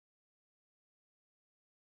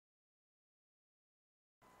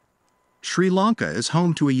Sri Lanka is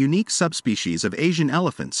home to a unique subspecies of Asian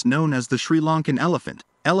elephants known as the Sri Lankan elephant,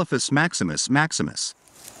 Elephas maximus maximus.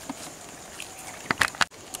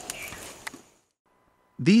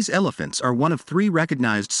 These elephants are one of 3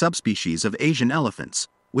 recognized subspecies of Asian elephants,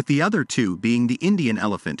 with the other 2 being the Indian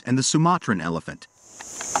elephant and the Sumatran elephant.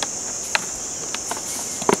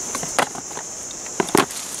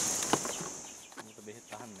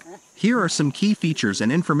 Here are some key features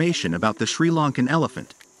and information about the Sri Lankan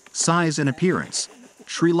elephant. Size and appearance.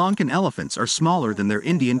 Sri Lankan elephants are smaller than their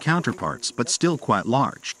Indian counterparts but still quite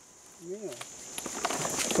large.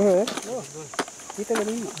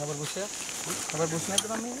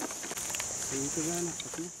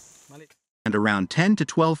 And around 10 to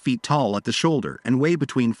 12 feet tall at the shoulder and weigh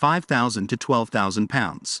between 5,000 to 12,000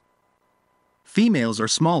 pounds. Females are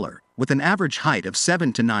smaller, with an average height of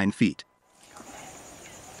 7 to 9 feet.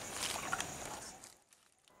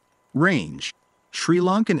 Range. Sri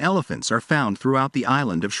Lankan elephants are found throughout the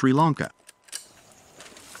island of Sri Lanka.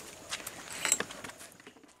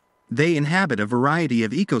 They inhabit a variety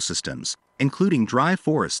of ecosystems, including dry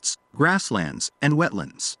forests, grasslands, and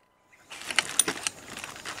wetlands.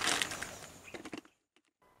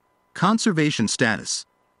 Conservation status.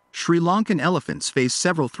 Sri Lankan elephants face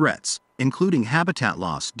several threats, including habitat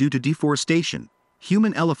loss due to deforestation,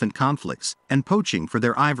 human-elephant conflicts, and poaching for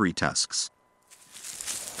their ivory tusks.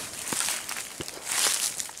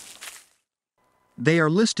 They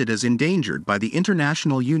are listed as endangered by the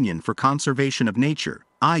International Union for Conservation of Nature,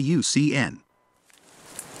 IUCN.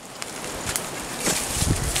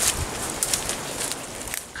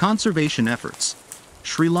 Conservation efforts.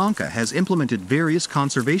 Sri Lanka has implemented various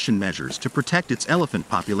conservation measures to protect its elephant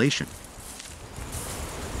population.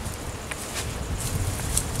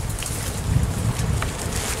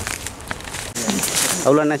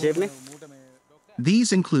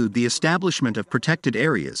 These include the establishment of protected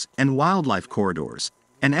areas and wildlife corridors,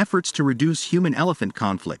 and efforts to reduce human-elephant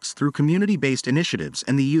conflicts through community-based initiatives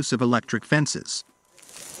and the use of electric fences.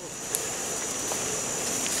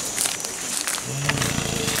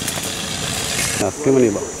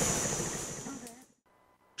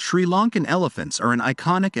 Sri Lankan elephants are an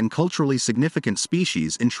iconic and culturally significant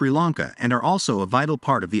species in Sri Lanka and are also a vital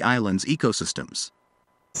part of the island's ecosystems.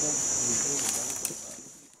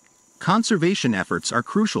 Conservation efforts are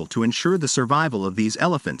crucial to ensure the survival of these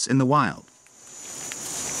elephants in the wild.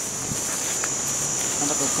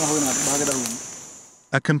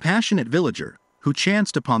 A compassionate villager, who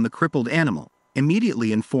chanced upon the crippled animal,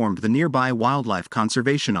 immediately informed the nearby Wildlife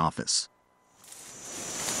Conservation Office.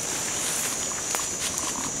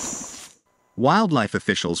 Wildlife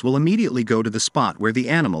officials will immediately go to the spot where the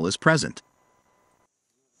animal is present.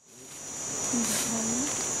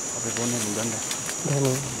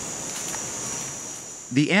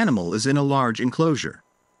 The animal is in a large enclosure.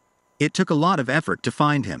 It took a lot of effort to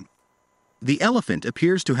find him. The elephant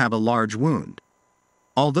appears to have a large wound.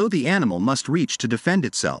 Although the animal must reach to defend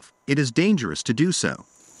itself, it is dangerous to do so.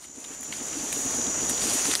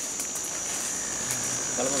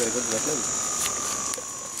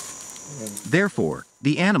 Therefore,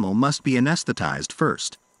 the animal must be anesthetized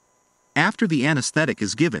first. After the anesthetic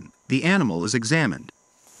is given, the animal is examined.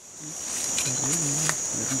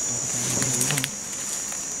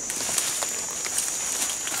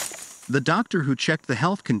 The doctor who checked the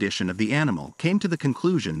health condition of the animal came to the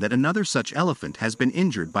conclusion that another such elephant has been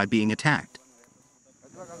injured by being attacked.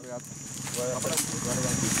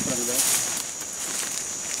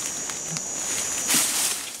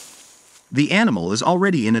 The animal is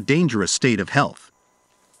already in a dangerous state of health.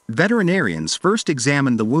 Veterinarians first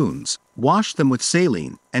examined the wounds, washed them with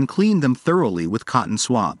saline, and cleaned them thoroughly with cotton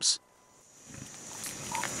swabs.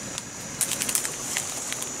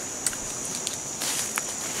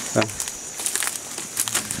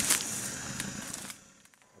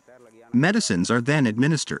 Medicines are then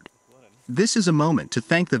administered. This is a moment to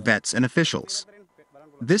thank the vets and officials.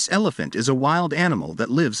 This elephant is a wild animal that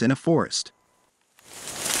lives in a forest.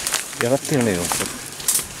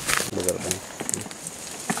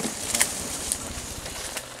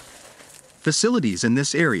 Facilities in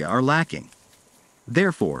this area are lacking.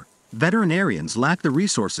 Therefore, veterinarians lack the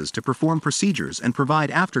resources to perform procedures and provide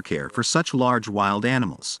aftercare for such large wild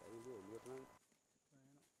animals.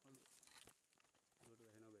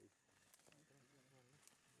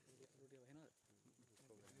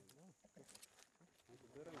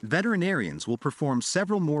 Veterinarians will perform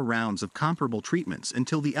several more rounds of comparable treatments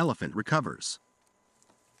until the elephant recovers.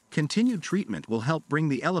 Continued treatment will help bring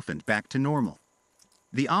the elephant back to normal.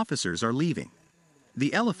 The officers are leaving.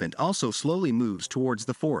 The elephant also slowly moves towards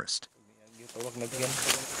the forest.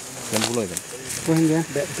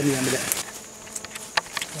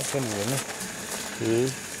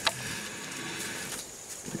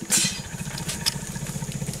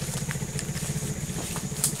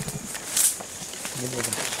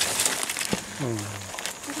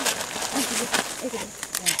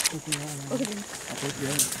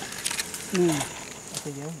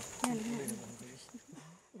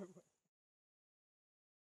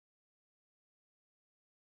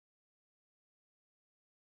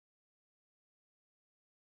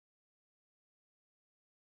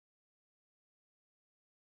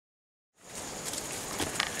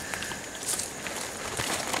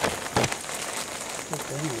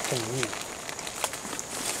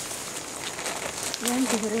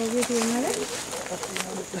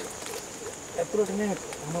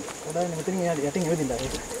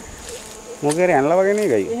 මොකේ යන්නලා වගේ නේ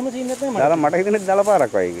ගයි. එහෙම scene නැත්නම් මට. දාලා මට හිතෙන්නේ දල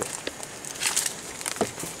පාරක් වගේ ඒක.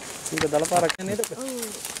 මේක දල පාරක් නේද? ඔව්.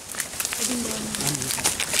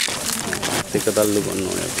 ටික තල්ලු ගන්න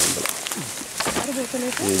ඕනේ අපිට. අර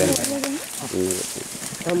බෝතලේ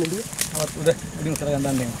තමයි. අවත් උඩ ඉදින් කර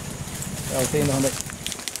ගන්න දෙන්න. ඔව් තේින්න හොඳයි.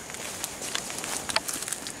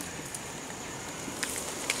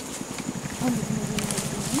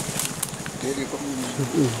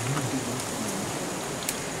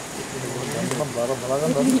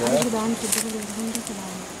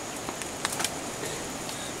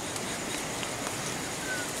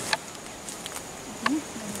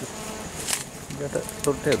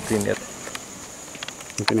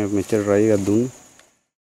 Mungkin mecer rai gadun.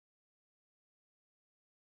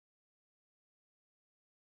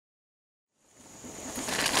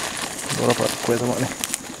 Berapa kue sama nih?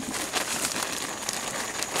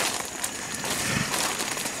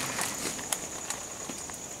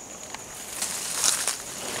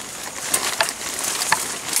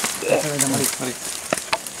 Mari.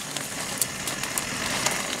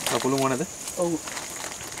 Apa lu mana deh? Oh.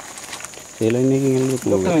 Selain ini yang lu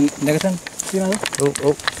pulau. Dekat sini ada?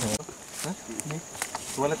 Oh. Hah? Ini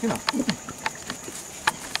toilet ini?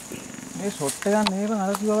 Ini sotte kan nih bang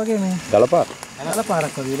ada juga lagi nih. Dalapar.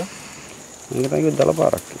 Dalaparak kali lah. Ini kita ikut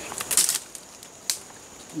dalaparak.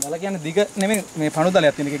 Dalaki ane diga nih me panu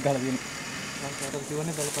dalai ati nih kayak galau ini. Ada siapa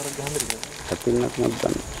nih dalaparak gahamir gitu? Tapi nak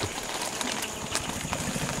makan.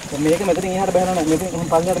 මේක මෙතනින් එහාට බහනවා නම් මෙතන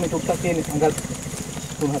කොහොම පල්ලෙහාට මේ ටුක්ටක් තියෙන්නේ අඟල්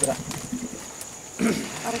 3-4ක්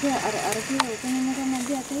අර කියන එතනින් මට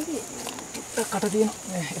මැදි අතේ ටුක්ටක් කට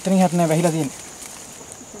තියෙනවා එතනින් එහාට නෑ වැහිලා තියෙන්නේ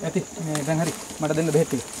ඇති මේ දැන් හරි මට දෙන්න බෙහෙත්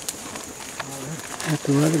ටික ඒ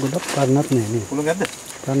තුනට ගොඩක් පරණක් නෑ නේ පුළුන් ගැද්ද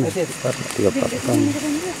පරණ ටික පරණ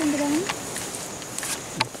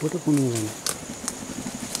පොට කුණු වෙනවා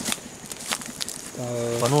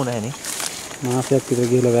පණුව නැහැ නේ මාසයක් විතර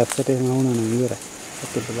ගිහලා වැස්සට එම වුණා නම් ඉවරයි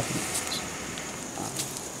Betul betul.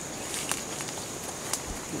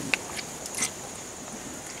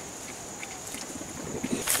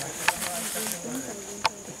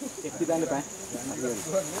 Kita anda pak?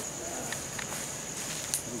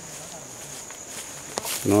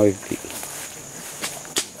 No itu.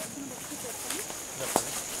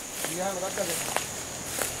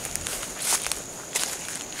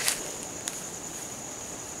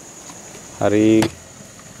 Hari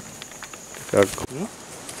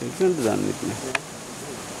Itu dah ni.